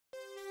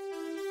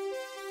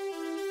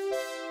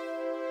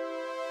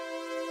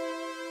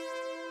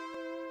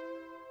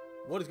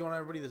What is going on,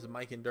 everybody? This is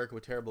Mike and Dirk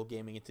with Terrible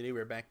Gaming, and today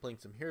we're back playing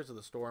some Heroes of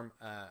the Storm.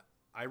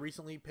 I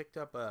recently picked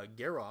up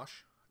Garrosh.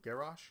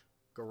 Garrosh.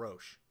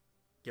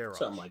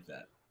 Something like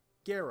that.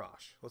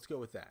 Garrosh. Let's go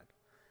with that.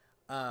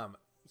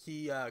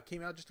 He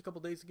came out just a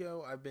couple days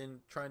ago. I've been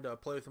trying to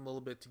play with him a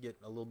little bit to get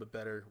a little bit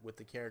better with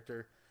the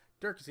character.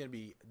 Dirk is going to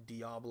be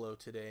Diablo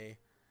today,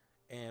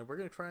 and we're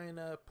going to try and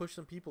push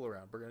some people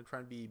around. We're going to try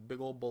and be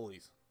big old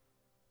bullies.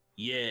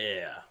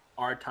 Yeah,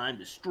 our time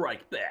to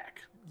strike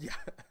back. Yeah.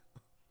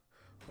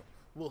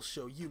 We'll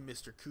show you,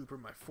 Mr. Cooper,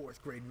 my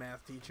 4th grade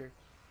math teacher.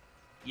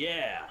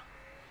 Yeah.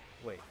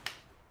 Wait.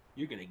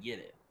 You're going to get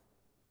it.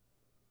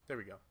 There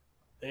we go.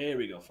 There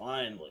we go,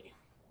 finally.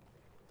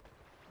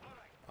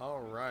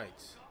 All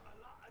right.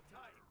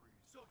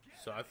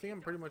 So I think I'm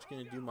pretty much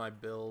going to do my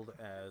build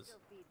as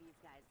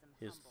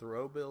his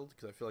throw build,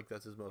 because I feel like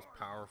that's his most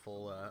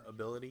powerful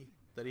ability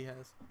that he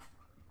has.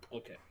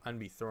 Okay. I'm going to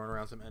be throwing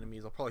around some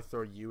enemies. I'll probably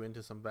throw you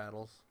into some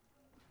battles.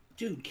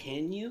 Dude,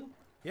 can you?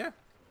 Yeah.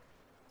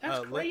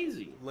 That's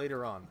crazy.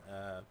 Later on.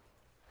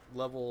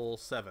 Level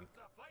 7.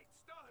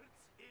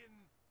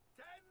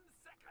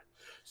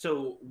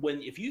 So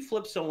if you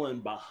flip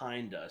someone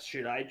behind us,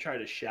 should I try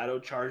to shadow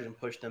charge and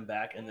push them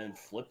back and then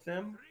flip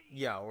them?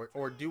 Yeah,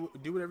 or do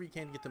whatever you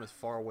can to get them as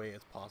far away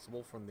as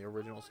possible from the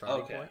original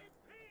starting point.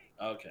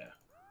 Okay.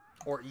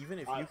 Or even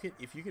if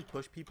you can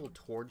push people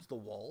towards the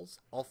walls,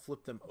 I'll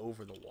flip them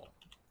over the wall.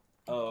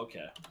 Oh,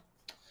 okay.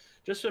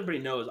 Just so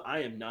everybody knows, I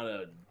am not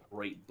a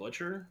great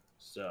butcher,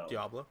 so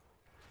Diablo.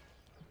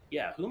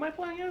 Yeah, who am I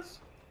playing as?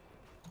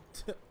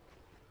 Yeah,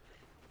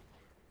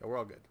 we're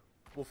all good.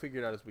 We'll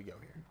figure it out as we go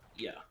here.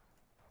 Yeah.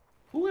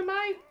 Who am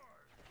I?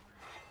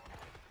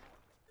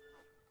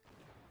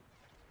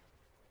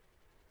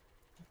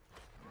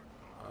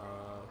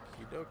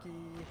 Okie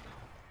dokie.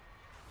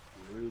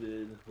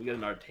 Rooted. We got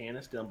an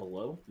Artanis down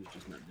below who's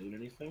just not doing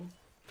anything.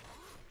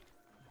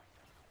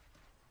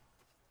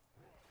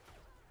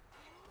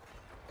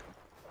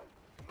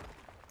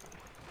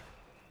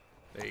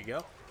 There you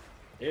go.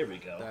 There we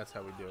go. That's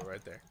how we do it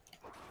right there.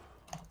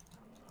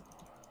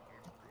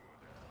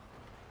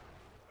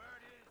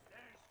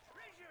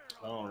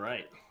 All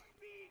right.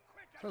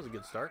 That was a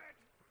good start.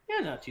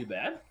 Yeah, not too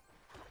bad.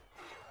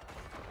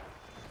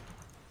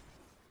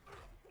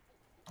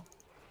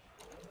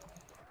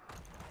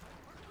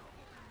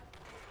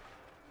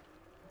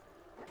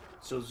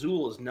 So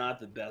Zool is not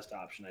the best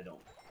option, I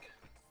don't think.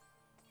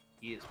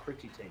 He is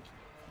pretty tanky.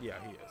 Yeah,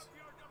 he is.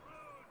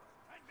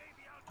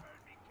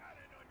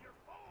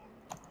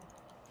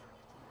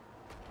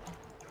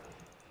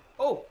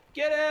 Oh,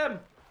 get him!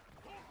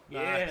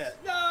 Nice. Yeah.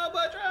 No,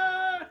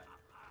 Butcher!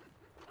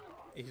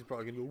 He's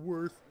probably gonna go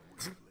worth.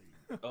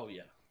 Oh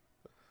yeah.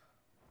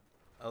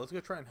 Let's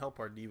go try and help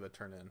our diva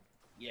turn in.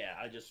 Yeah,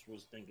 I just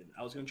was thinking.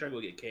 I was gonna try to go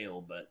get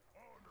Kale, but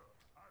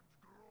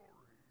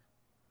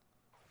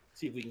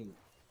see if we can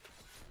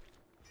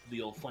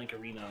the old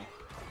flankerino.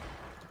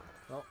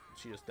 Oh,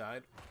 she just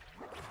died.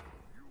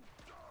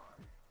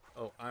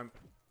 Oh,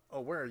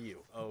 oh, where are you?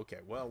 Oh, okay.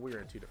 Well, we're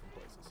in 2 different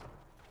places.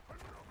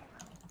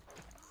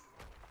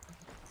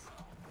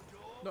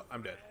 No,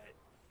 I'm dead.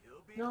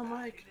 No,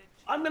 Mike.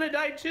 I'm gonna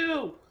die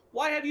too!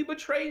 Why have you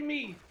betrayed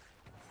me?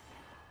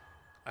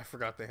 I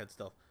forgot they had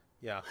stealth.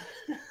 Yeah.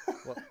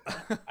 Well,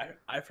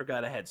 I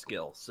forgot I had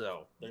skill,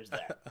 so there's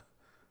that.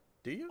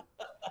 Do you?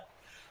 Well,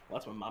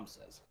 that's what Mom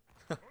says.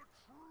 She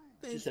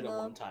Thanks, said it Mom.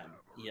 one time.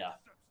 Yeah.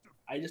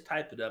 I just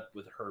typed it up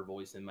with her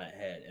voice in my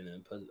head and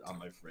then put it on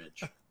my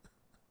fridge.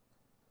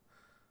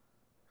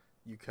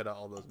 You cut out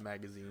all those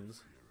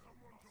magazines.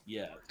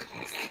 Yeah.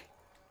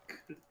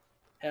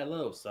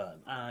 Hello,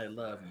 son. I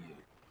love you.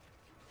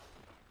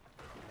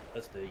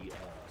 That's the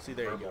See,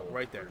 there you go,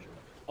 right there. Version.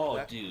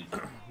 Oh, dude.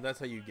 That's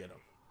how you get them.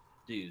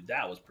 Dude,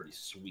 that was pretty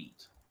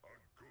sweet.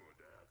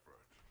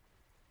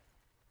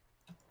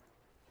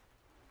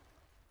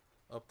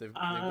 Oh, they've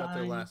got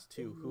their last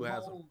 2. Who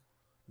has them?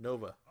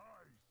 Nova.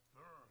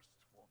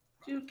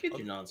 Dude, get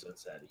your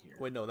nonsense out of here.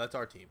 Wait, no, that's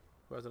our team.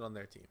 Who has it on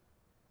their team?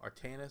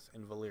 Artanis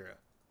and Valera.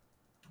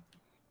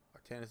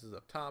 Artanis is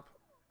up top.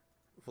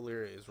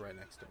 Valera is right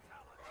next to me.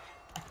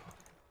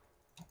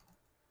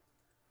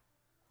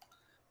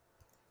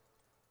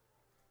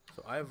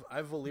 So I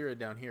have Valera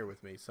down here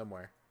with me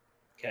somewhere.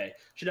 Okay.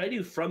 Should I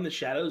do from the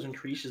shadows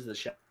increases the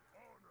shadow?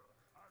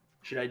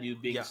 Should I do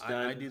big stun?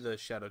 I do the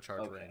shadow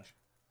charge range.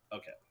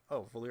 Okay.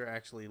 Oh, Valera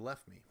actually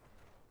left me.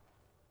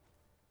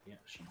 Yeah,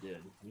 she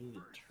did. We need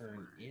to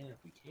turn in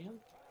if we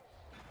can.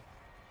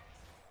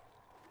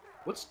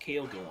 What's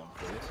Kale going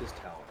for? What's his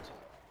talent?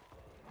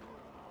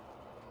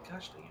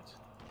 Gosh dang it.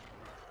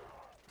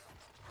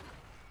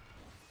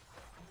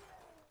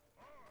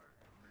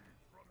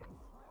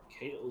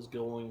 Kale's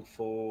going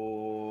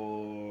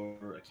for...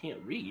 I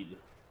can't read.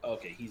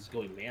 Okay, he's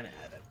going Mana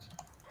Addict.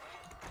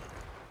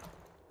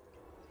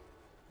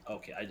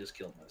 Okay, I just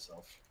killed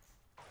myself.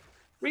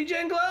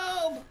 Regen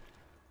Globe!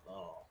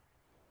 Oh.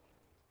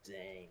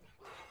 Dang.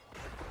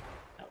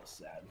 That was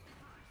sad.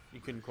 You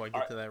couldn't quite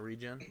get to that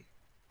regen?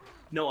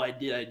 No, I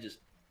did. I just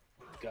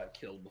got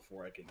killed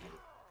before I could get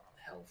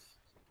health.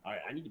 All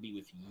right, I need to be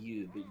with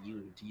you, but you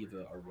and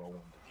Diva are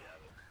rolling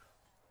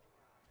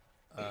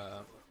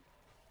together.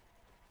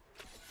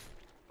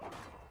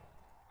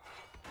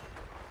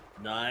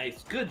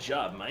 Nice, good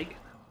job, Mike.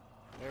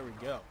 There we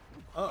go.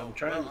 Oh,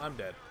 well, I'm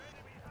dead.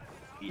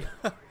 Yeah.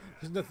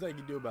 There's nothing I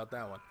can do about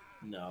that one.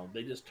 No,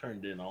 they just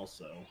turned in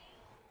also.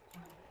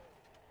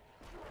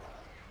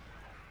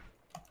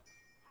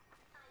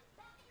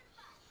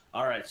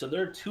 All right, so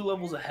they're 2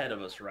 levels ahead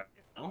of us right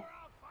now.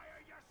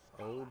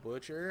 Oh,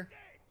 Butcher.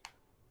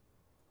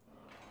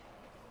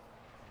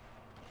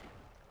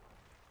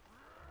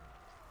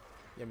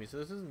 Yeah, I mean, so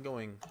this isn't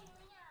going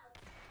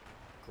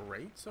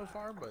great so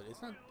far, but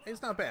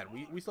it's not bad.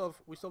 We still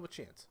have a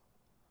chance.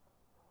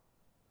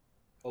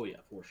 Oh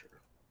yeah, for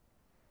sure.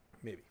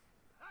 Maybe.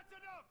 That's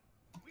enough.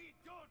 We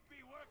don't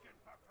be working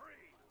for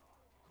free.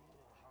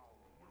 Gorehound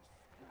will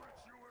split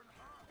you in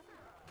half.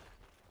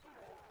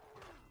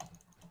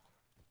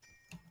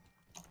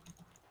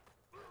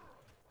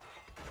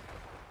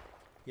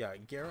 Yeah,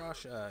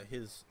 Garrosh,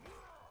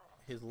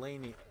 his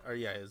lane, or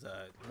yeah, his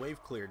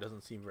wave clear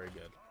doesn't seem very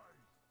good.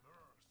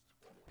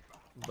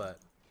 But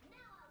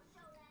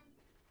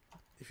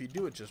if you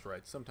do it just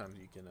right, sometimes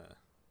you can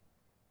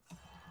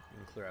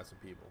clear out some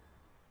people.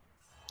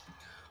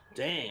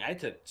 Dang, I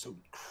took some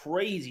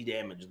crazy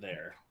damage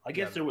there. I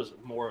guess there was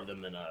more of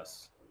them than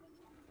us.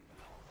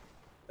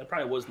 That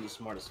probably wasn't the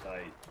smartest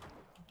fight.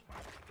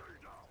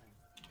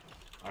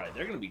 Alright,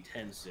 they're going to be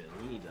 10 soon.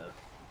 We need to...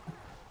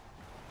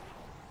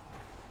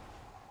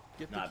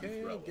 Get the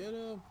KO, get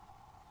him.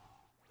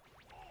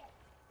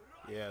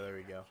 Yeah, there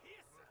we go.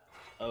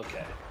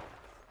 Okay.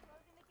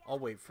 I'll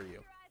wait for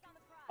you.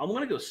 I'm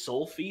going to go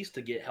Soul Feast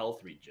to get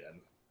health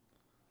regen.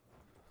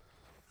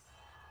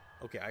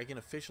 Okay, I can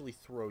officially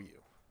throw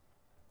you.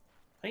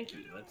 Thank you.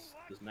 That's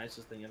the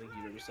nicest thing I think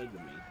you've ever said to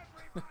me.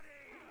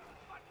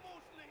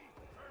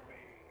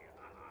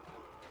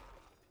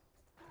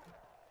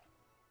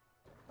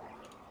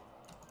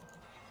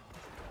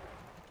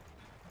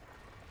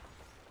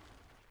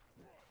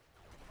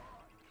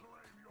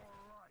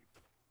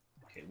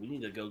 Okay, we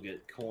need to go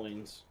get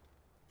coins.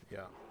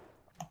 Yeah.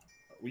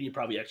 We need to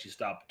probably actually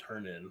stop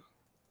turning.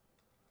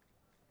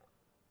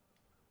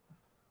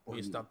 We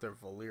need to stop their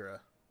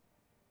Valera.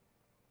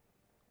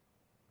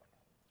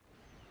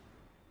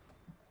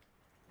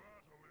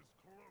 Battle is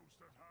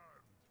close at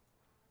hand.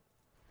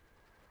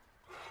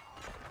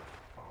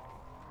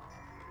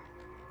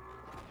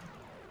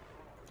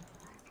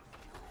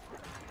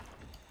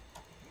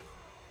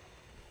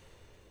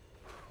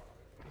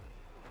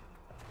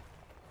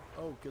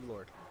 Oh, good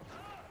lord.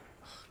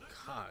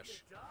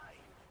 Gosh.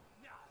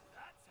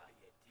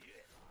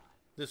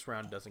 This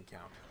round doesn't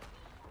count.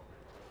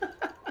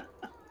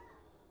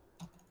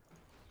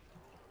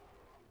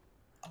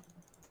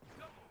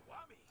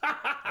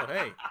 Oh,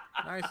 hey.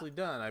 Nicely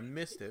done. I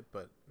missed it,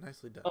 but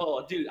nicely done.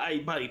 Oh, dude,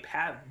 my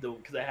path though,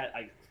 because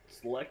I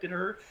selected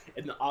her,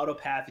 and the auto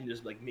path and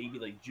just like maybe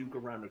like juke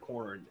around the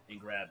corner and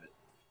grab it.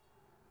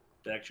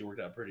 That actually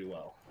worked out pretty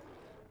well.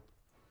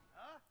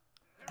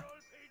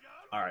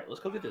 All right,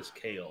 let's go get this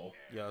kale.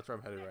 Yeah, that's where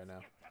I'm headed right now.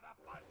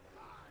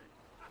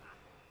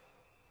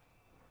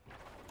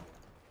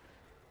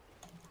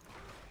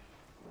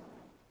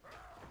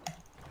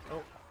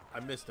 Oh, I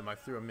missed him. I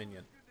threw a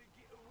minion.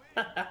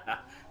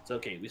 It's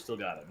okay. We still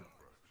got him.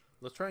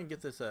 Let's try and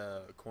get this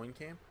coin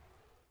cam.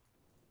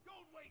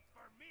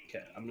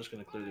 Okay, I'm just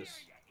gonna clear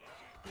this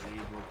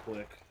wave real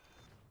quick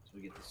so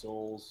we get the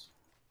souls.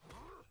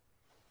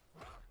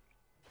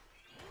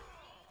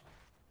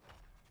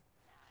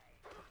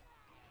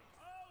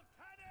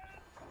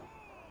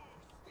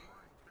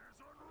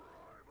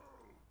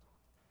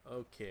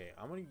 Okay,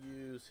 I'm gonna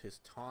use his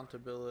taunt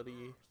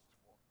ability.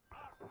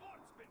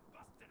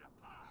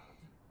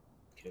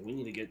 Okay, we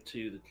need to get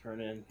to the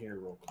turn in here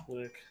real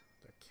quick.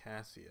 The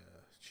Cassia.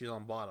 She's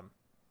on bottom.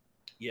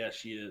 Yeah,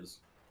 she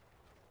is.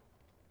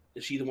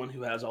 Is she the one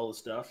who has all the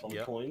stuff, all the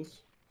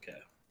coins? Okay.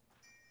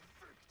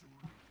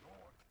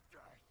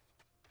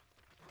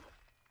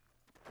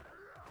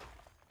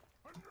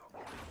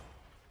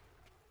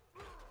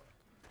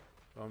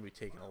 I'm gonna be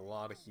taking a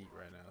lot of heat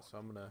right now, so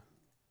I'm gonna...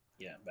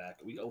 Yeah, back.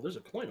 Oh, there's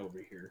a coin over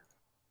here.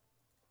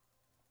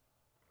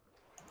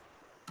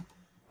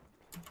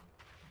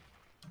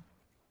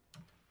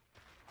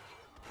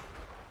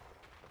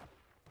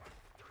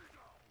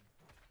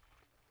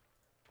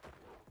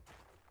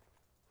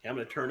 Okay, I'm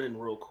gonna turn in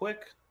real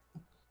quick,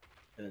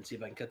 and then see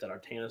if I can cut that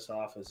Artanis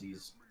off as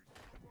he's...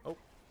 Oh.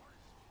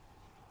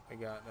 I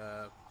got,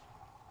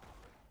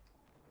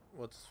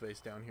 what's his face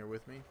down here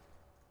with me?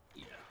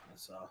 Yeah, I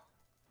saw.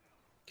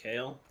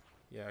 Kale?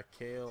 Yeah,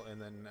 Kale,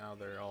 and then now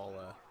they're all,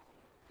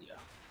 Yeah.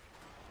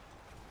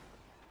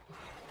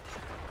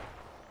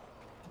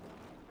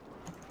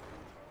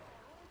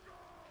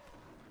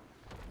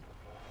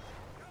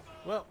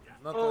 Well,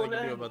 nothing I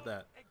can do about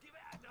that.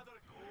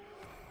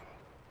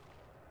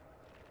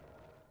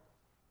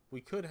 We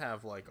could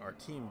have, like, our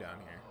team down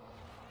here.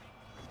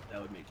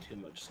 That would make too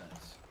much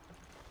sense.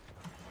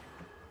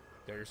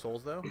 Got your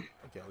souls, though?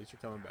 Okay, at least you're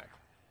coming back.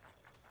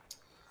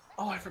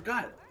 Oh, I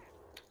forgot.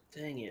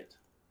 Dang it.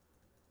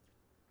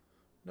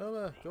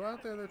 Nova, go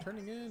out there. They're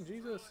turning in.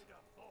 Jesus.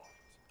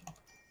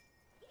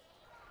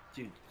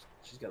 Dude,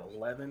 she's got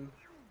 11.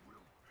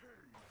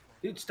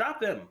 Dude, stop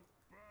them.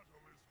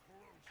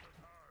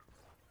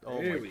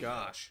 Oh There my we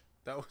gosh.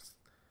 That was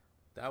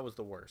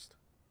the worst.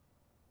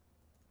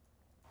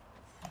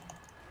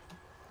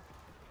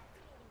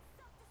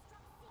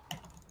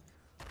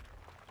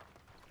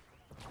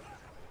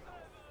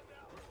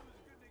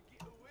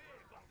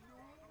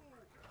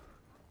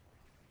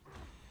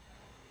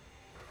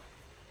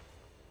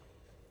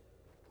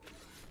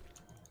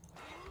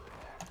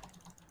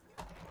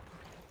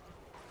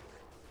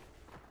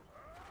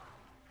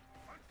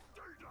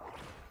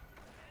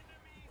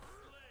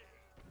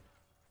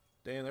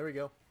 Damn, there we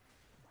go.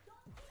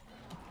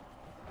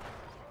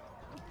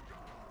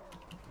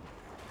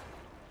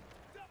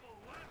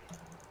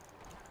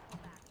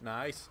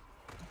 Nice.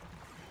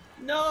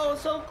 No,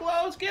 so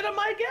close. Get him,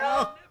 Miguel.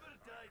 Oh.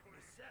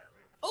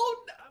 Oh,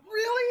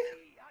 really?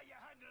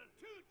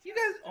 You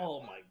guys.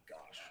 Oh my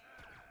gosh.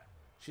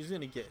 She's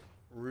going to get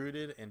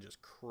rooted and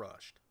just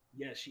crushed.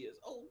 Yeah, she is.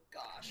 Oh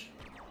gosh.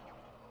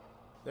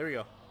 There we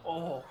go.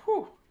 Oh,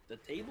 whew. The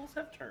tables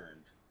have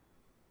turned.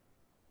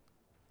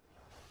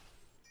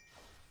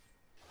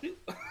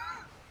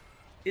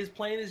 His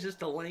plan is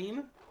just a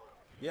lane.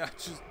 Yeah,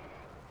 just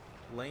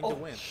lane to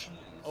win. Geez.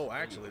 Oh,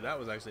 actually, that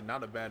was actually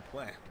not a bad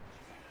plan.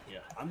 Yeah,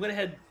 I'm gonna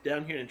head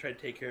down here and try to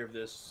take care of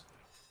this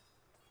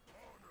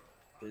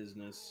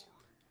business.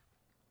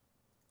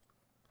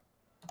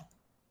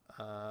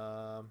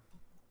 Okay,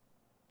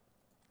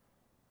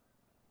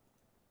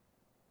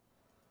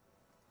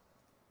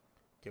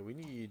 we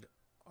need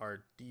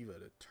our diva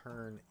to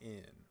turn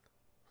in,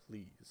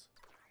 please.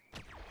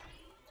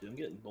 Dude, I'm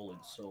getting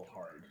bullied so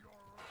hard.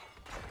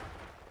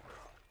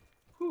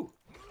 Whew.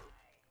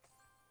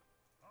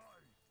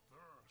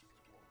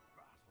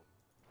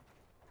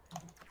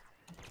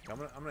 I'm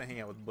gonna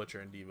hang out with Butcher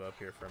and Diva up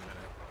here for a minute.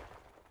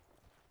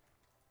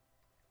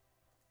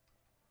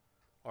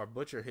 Our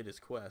Butcher hit his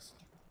quest.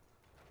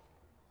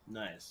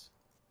 Nice.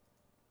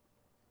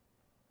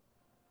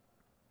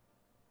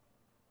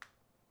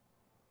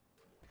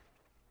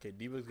 Okay,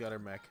 Diva's got her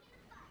mech.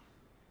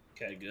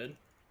 Okay, good.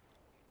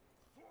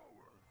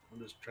 I'm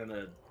just trying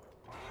to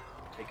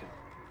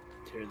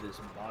tear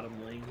this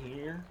bottom lane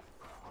here.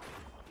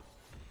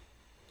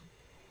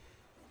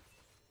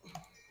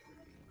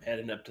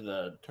 Heading up to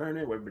the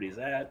turner where everybody's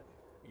at.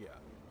 Yeah.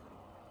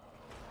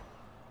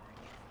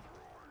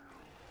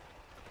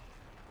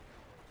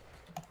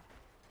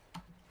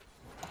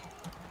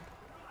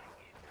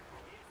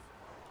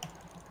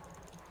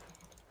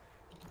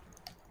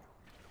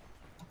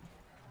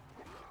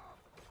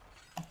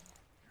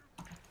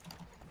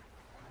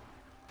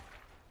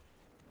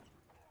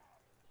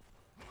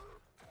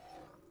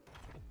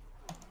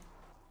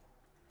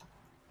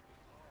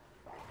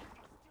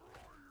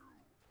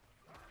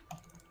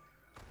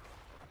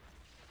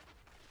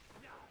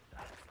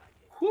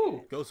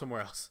 Whew. Go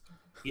somewhere else.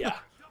 Yeah.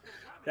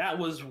 That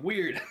was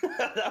weird.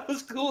 That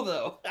was cool,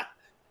 though. That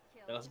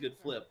was a good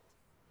flip.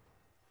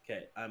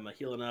 Okay, I'm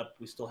healing up.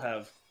 We still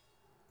have...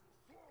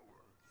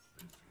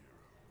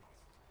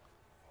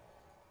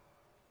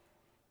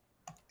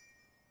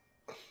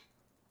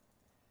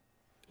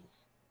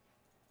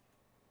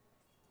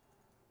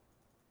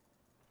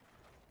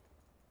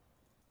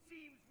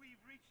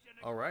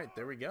 All right,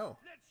 there we go.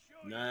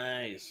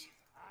 Nice.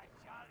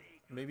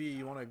 Maybe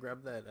you want to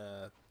grab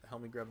that,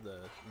 help me grab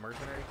the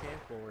mercenary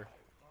camp while we're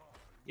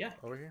Yeah.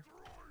 over here?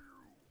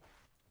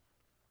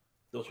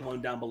 Those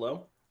one down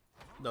below?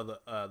 No,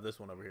 this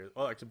one over here.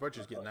 Oh, actually,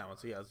 Butcher's getting that one,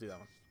 so yeah, let's do that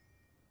one.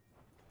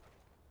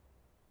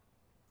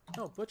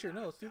 No, Butcher,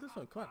 no, let's do this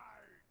one. Come on.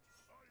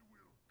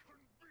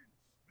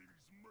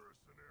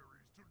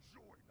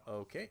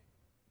 Okay.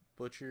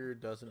 Butcher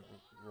doesn't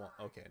want...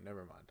 Okay,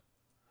 never mind.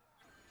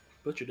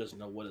 Butcher doesn't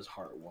know what his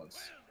heart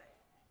wants.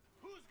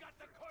 Who's got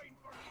the coin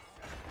for me,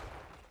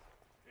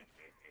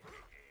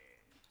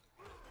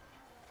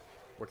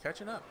 We're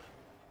catching up.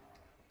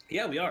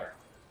 Yeah, we are.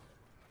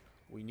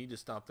 We need to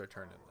stop their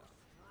turn in,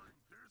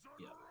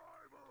 though. Yeah.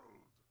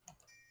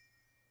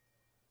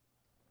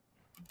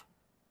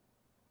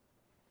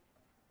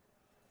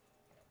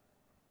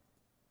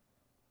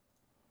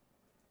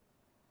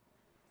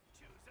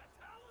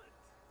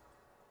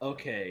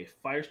 Okay,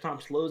 Fire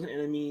Stomp slows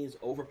enemies,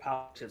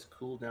 overpowers its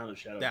cooldown of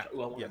Shadow Charge.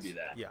 Well, I want to do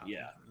that.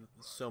 Yeah.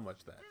 So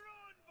much that.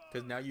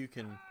 Because now you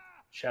can...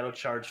 Shadow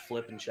Charge,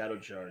 flip, and Shadow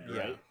Charge,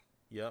 right?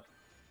 Yep.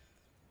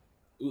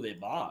 Ooh, they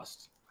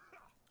bossed.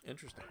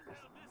 Interesting.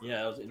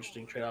 Yeah, that was an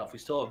interesting trade-off. We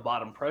still have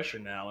bottom pressure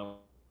now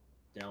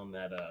down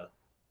that,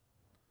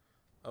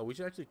 Oh, we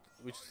should see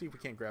if we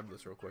can't grab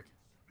this real quick.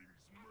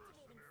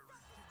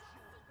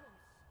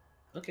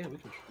 Okay, we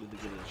can give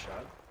it a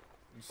shot.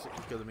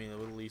 Because, I mean, it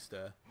would at least,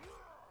 well,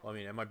 I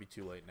mean, it might be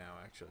too late now,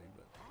 actually,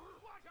 but...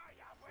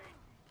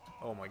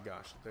 Oh my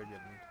gosh, they're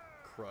getting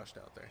crushed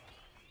out there.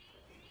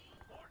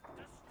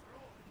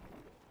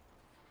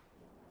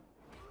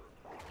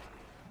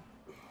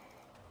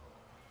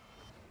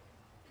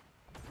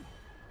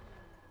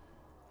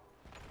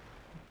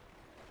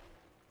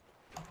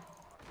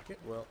 Okay,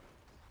 well,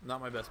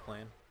 not my best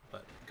plan,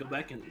 but Go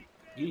back and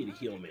you need to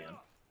heal, man.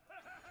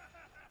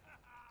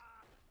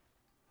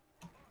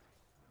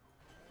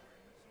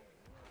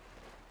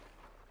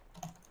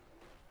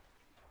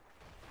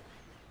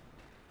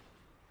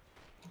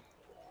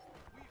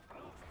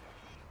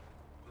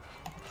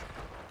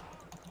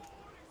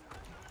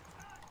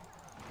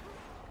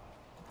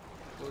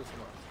 close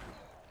enough.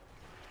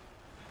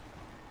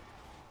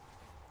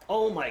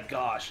 Oh my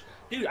gosh,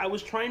 dude! I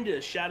was trying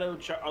to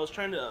I was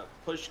trying to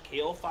push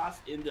Kalefoth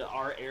into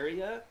our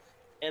area,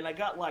 and I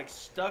got like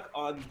stuck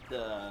on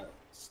the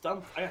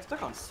stump. I got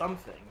stuck on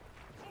something.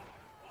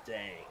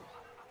 Dang.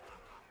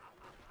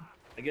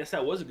 I guess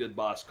that was a good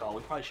boss call.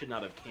 We probably should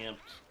not have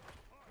camped.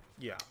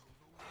 Yeah.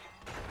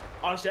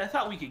 Honestly, I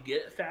thought we could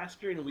get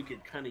faster and we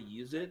could kind of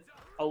use it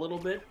a little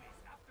bit,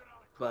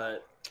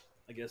 but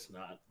I guess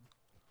not.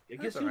 I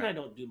guess you and I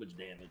don't do much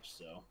damage,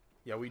 so.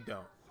 Yeah, we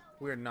don't.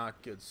 We're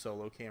not good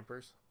solo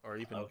campers or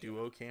even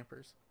duo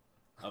campers.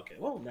 Okay,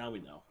 well, now we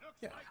know.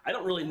 Yeah. I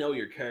don't really know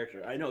your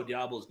character. I know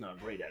Diablo's not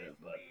great at it,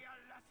 but...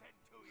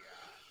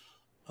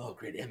 Oh,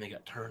 great. And they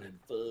got turned in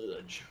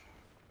fudge.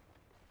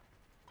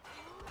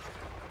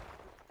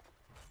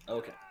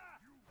 Okay.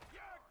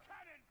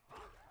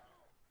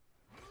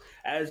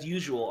 As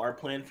usual, our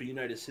plan for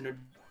United centered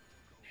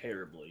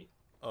terribly.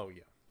 Oh,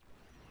 yeah.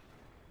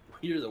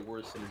 You're the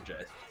worst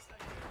synergized.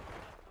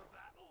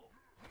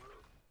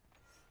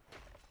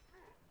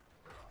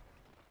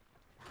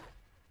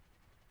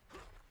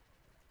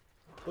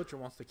 Butcher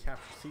wants to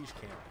capture Siege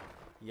Camp.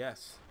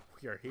 Yes,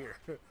 we are here.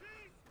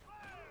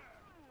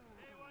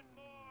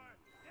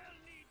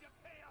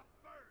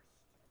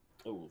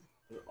 Oh,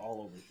 they're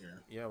all over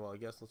here. Yeah, well, I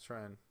guess let's try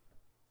and...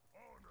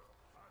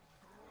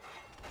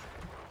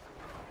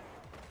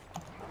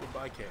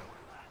 Goodbye, Kale.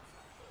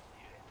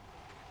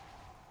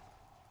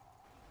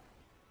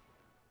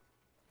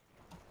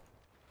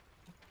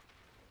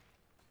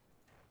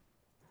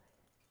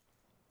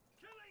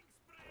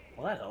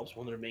 Well, that helps.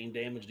 One of their main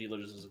damage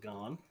dealers is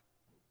gone.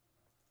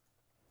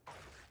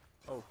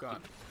 Oh,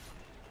 God.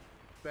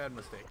 Bad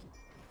mistake.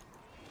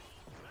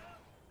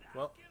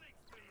 Well.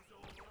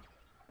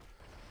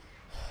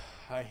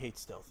 I hate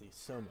stealthy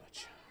so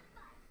much.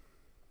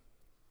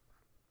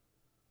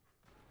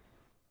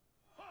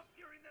 Hope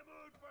you're in the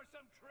mood for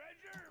some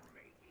treasure,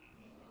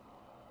 matey.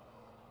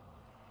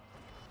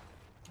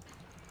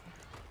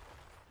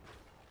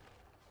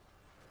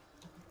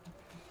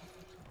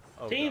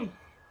 Oh, Team! God.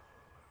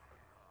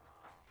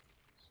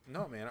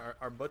 No, man,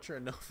 our Butcher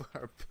and Nova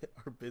are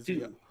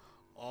busy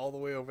all the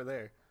way over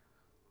there.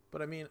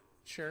 But, I mean,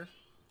 sure,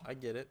 I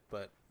get it.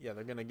 But, yeah,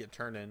 they're going to get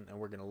turned in, and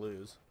we're going to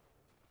lose.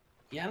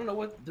 Yeah, I don't know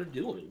what they're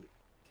doing.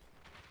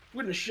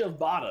 We're going to shove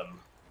bottom.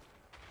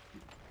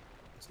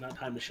 It's not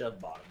time to shove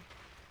bottom.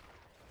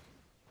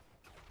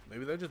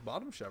 Maybe they're just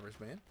bottom shovers,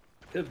 man.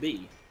 Could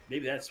be.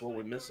 Maybe that's what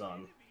we miss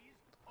on.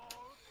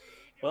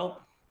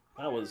 Well,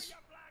 that was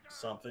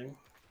something.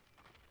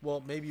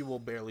 Well, maybe we'll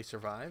barely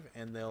survive,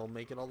 and they'll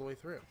make it all the way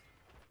through.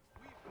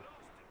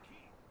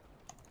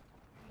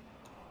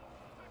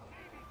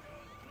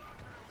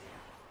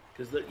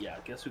 Because, yeah,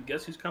 guess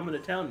who's coming to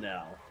town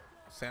now?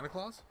 Santa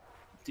Claus?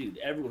 Dude,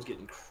 everyone's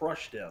getting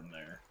crushed down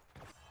there.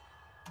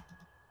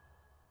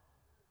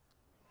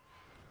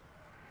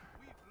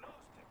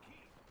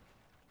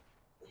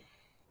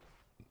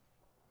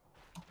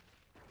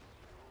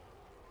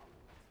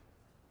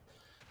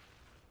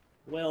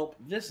 Well,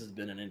 this has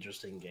been an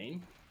interesting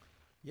game.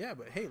 Yeah,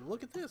 but hey,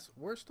 look at this.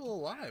 We're still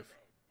alive.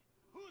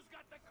 Who's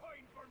got the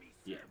coin for me?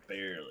 Yeah,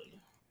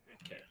 barely.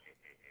 Okay.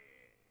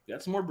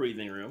 Got some more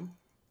breathing room.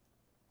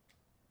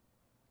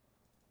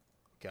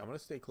 Okay, I'm gonna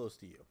stay close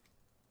to you.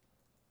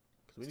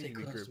 Because we Stay need to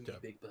be close grouped to me,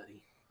 up. big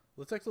buddy.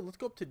 Let's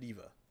go up to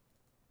Diva.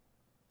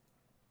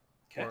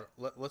 Okay. Or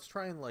let's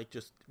try and like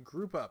just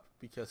group up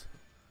because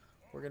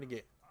we're gonna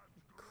get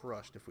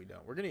crushed if we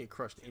don't. We're gonna get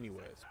crushed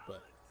anyways,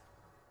 but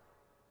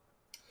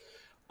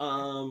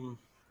I'm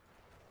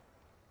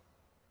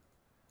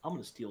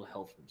gonna steal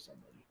health from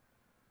somebody.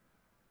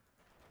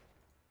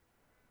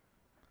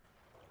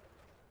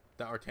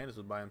 that Artanis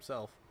was by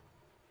himself.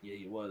 Yeah,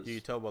 he was. You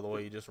can tell by the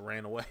way he just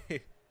ran away.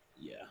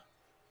 Yeah.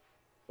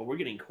 But we're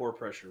getting core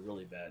pressure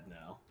really bad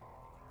now.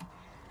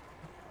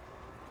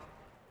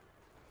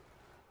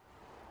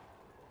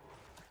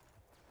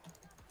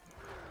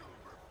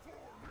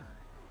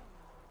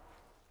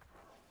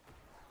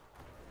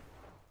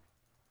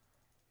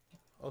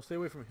 Oh, stay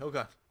away from me. Oh,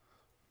 God.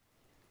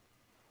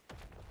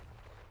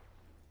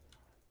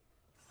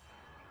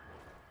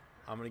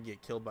 I'm going to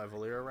get killed by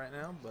Valera right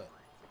now, but...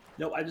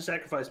 No, I just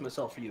sacrificed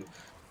myself for you.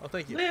 Oh,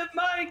 thank you. Live,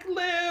 Mike,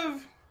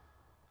 live!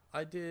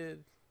 I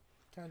did,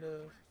 kind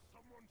of...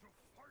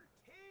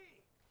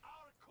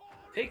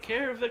 Take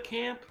care of the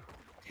camp.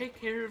 Take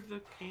care of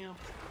the camp.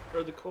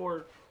 Or the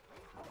core.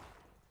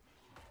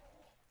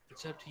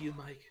 It's up to you,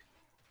 Mike.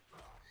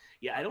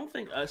 Yeah, I don't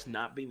think us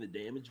not being the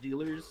damage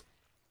dealers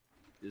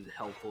is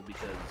helpful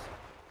because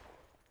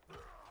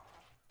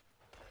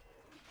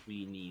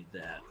we need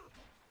that.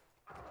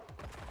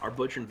 Our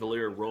Butcher and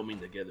Valera roaming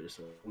together,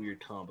 so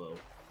weird combo.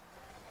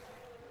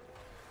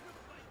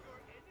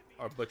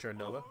 Or Butcher and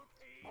Nova.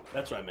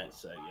 That's what I meant to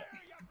say. Yeah.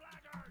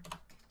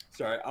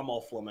 Sorry, I'm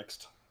all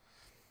flummoxed.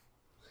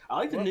 I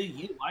like the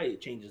new UI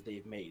changes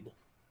they've made.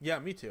 Yeah,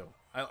 me too.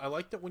 I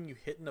like that when you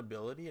hit an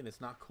ability and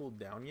it's not cooled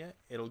down yet,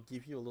 it'll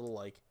give you a little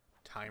like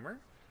timer.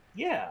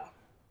 Yeah,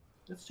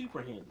 that's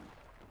super handy.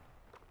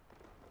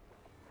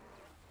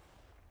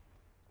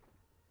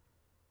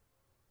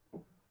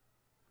 Well,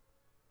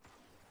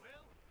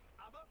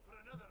 I'm up for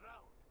another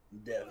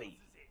round. Devi.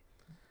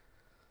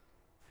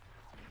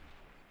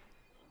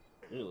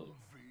 Ew.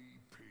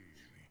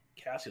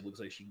 Cassie looks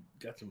like she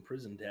got some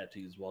prison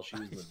tattoos while she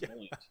was in the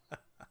joint.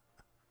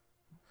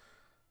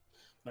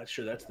 Not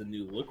sure that's the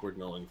new look we're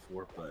going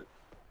for, but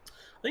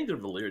I think their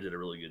Valir did a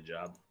really good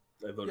job.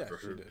 I voted for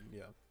her. She did,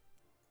 yeah.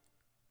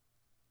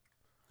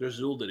 Their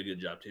Zool did a good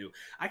job too.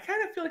 I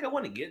kind of feel like I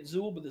want to get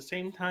Zool, but at the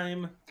same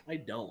time, I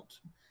don't.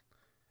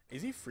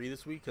 Is he free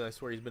this week? Because I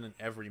swear he's been in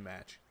every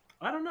match.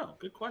 I don't know.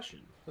 Good question.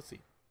 Let's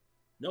see.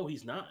 No,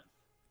 he's not.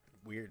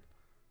 Weird.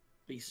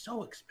 But he's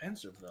so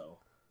expensive, though.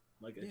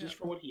 Like, Yeah. just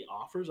for what he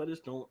offers, I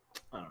don't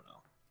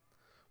know.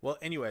 Well,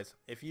 anyways,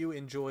 if you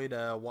enjoyed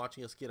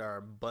watching us get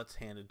our butts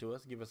handed to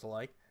us, give us a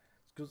like.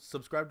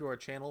 Subscribe to our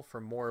channel for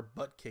more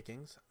butt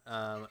kickings.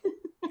 And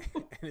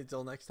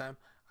until next time,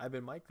 I've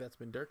been Mike, that's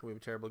been Dirk, and we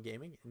have Terrible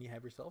Gaming, and you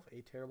have yourself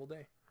a terrible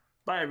day.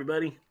 Bye,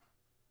 everybody.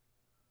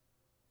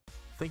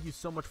 Thank you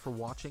so much for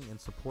watching and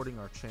supporting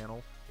our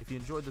channel. If you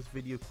enjoyed this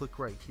video, click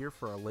right here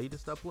for our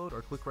latest upload,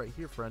 or click right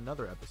here for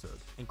another episode,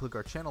 and click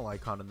our channel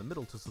icon in the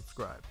middle to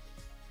subscribe.